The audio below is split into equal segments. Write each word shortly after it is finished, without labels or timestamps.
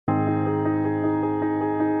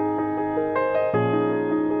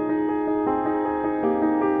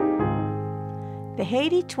The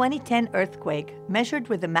Haiti 2010 earthquake, measured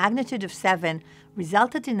with a magnitude of 7,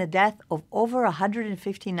 resulted in the death of over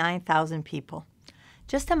 159,000 people.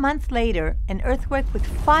 Just a month later, an earthquake with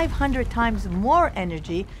 500 times more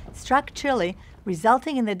energy struck Chile,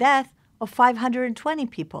 resulting in the death of 520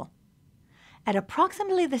 people. At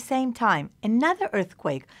approximately the same time, another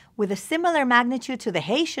earthquake with a similar magnitude to the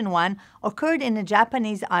Haitian one occurred in a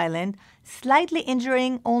Japanese island, slightly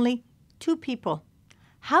injuring only 2 people.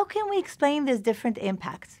 How can we explain these different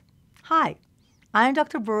impacts? Hi, I'm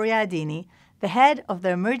Dr. Bruria Adini, the head of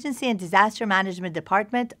the Emergency and Disaster Management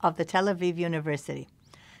Department of the Tel Aviv University.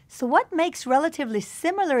 So what makes relatively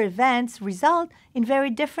similar events result in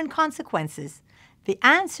very different consequences? The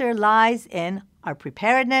answer lies in our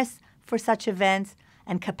preparedness for such events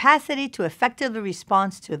and capacity to effectively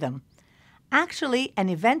respond to them. Actually, an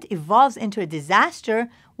event evolves into a disaster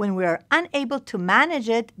when we are unable to manage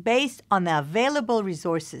it based on the available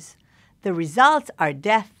resources. The results are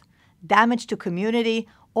death, damage to community,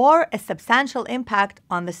 or a substantial impact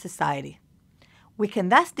on the society. We can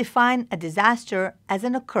thus define a disaster as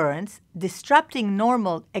an occurrence disrupting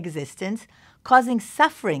normal existence, causing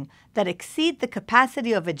suffering that exceeds the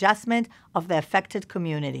capacity of adjustment of the affected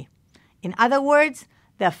community. In other words,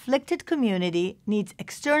 the afflicted community needs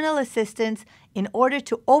external assistance in order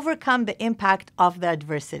to overcome the impact of the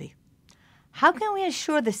adversity. How can we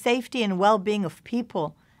assure the safety and well-being of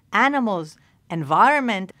people, animals,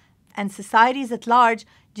 environment, and societies at large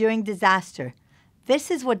during disaster?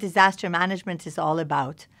 This is what disaster management is all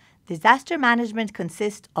about. Disaster management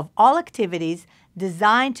consists of all activities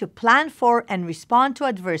designed to plan for and respond to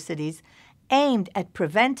adversities aimed at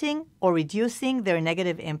preventing or reducing their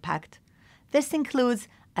negative impact. This includes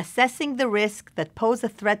assessing the risks that pose a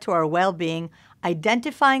threat to our well-being,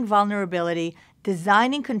 identifying vulnerability,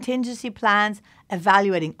 designing contingency plans,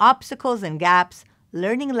 evaluating obstacles and gaps,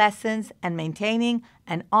 learning lessons, and maintaining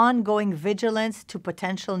an ongoing vigilance to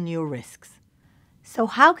potential new risks. So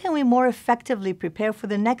how can we more effectively prepare for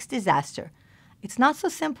the next disaster? It's not so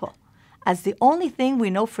simple, as the only thing we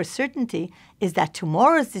know for certainty is that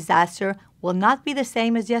tomorrow's disaster will not be the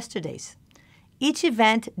same as yesterday's. Each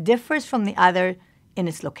event differs from the other in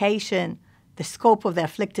its location, the scope of the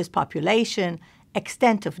afflicted population,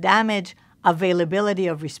 extent of damage, availability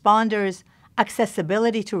of responders,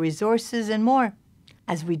 accessibility to resources, and more.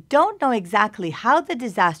 As we don't know exactly how the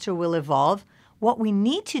disaster will evolve, what we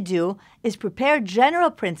need to do is prepare general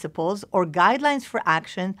principles or guidelines for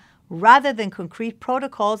action rather than concrete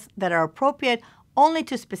protocols that are appropriate only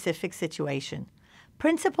to specific situations.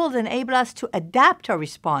 Principles enable us to adapt our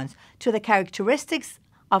response to the characteristics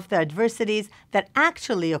of the adversities that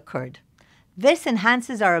actually occurred. This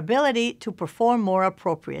enhances our ability to perform more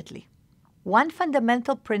appropriately. One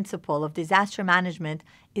fundamental principle of disaster management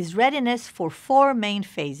is readiness for 4 main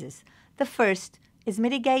phases. The first is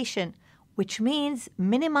mitigation, which means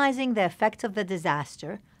minimizing the effect of the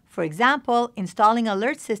disaster. For example, installing an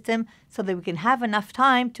alert system so that we can have enough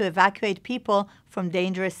time to evacuate people from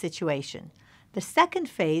dangerous situations. The second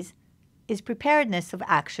phase is preparedness of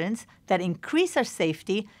actions that increase our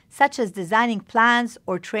safety, such as designing plans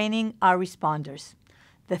or training our responders.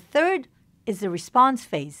 The third is the response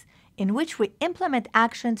phase, in which we implement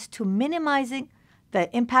actions to minimizing the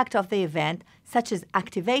impact of the event, such as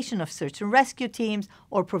activation of search and rescue teams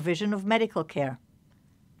or provision of medical care.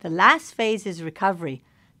 The last phase is recovery,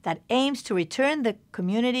 that aims to return the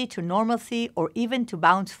community to normalcy or even to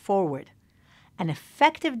bounce forward. An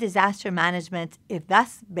effective disaster management is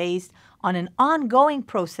thus based on an ongoing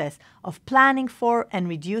process of planning for and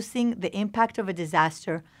reducing the impact of a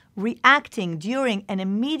disaster, reacting during and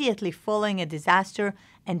immediately following a disaster,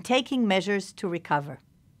 and taking measures to recover.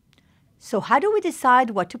 So how do we decide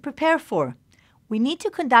what to prepare for? We need to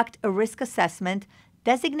conduct a risk assessment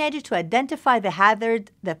designated to identify the hazard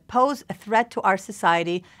that pose a threat to our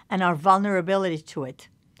society and our vulnerability to it.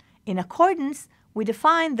 In accordance, we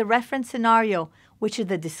define the reference scenario, which is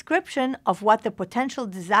the description of what the potential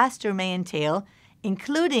disaster may entail,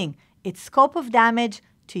 including its scope of damage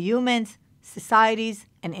to humans, societies,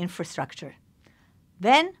 and infrastructure.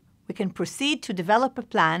 Then, we can proceed to develop a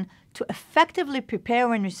plan to effectively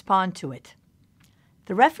prepare and respond to it.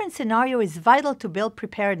 The reference scenario is vital to build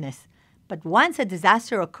preparedness, but once a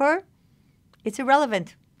disaster occurs, it's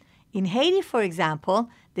irrelevant. In Haiti, for example,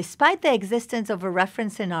 despite the existence of a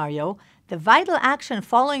reference scenario, the vital action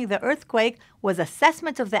following the earthquake was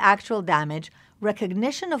assessment of the actual damage,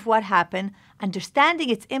 recognition of what happened, understanding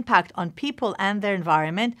its impact on people and their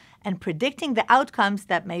environment, and predicting the outcomes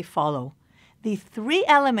that may follow. These 3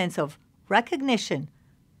 elements of recognition,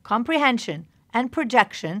 comprehension, and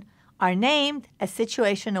projection are named as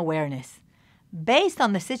situation awareness. Based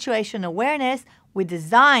on the situation awareness, we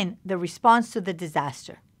design the response to the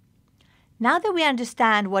disaster. Now that we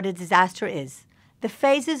understand what a disaster is, the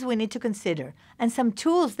phases we need to consider, and some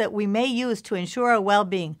tools that we may use to ensure our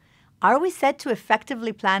well-being, are we set to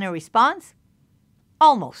effectively plan a response?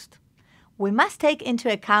 Almost. We must take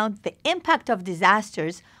into account the impact of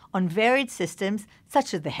disasters on varied systems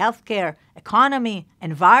such as the healthcare, economy,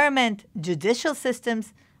 environment, judicial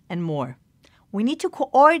systems, and more. We need to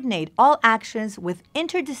coordinate all actions with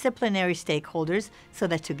interdisciplinary stakeholders so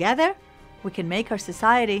that together we can make our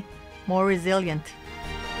society more resilient.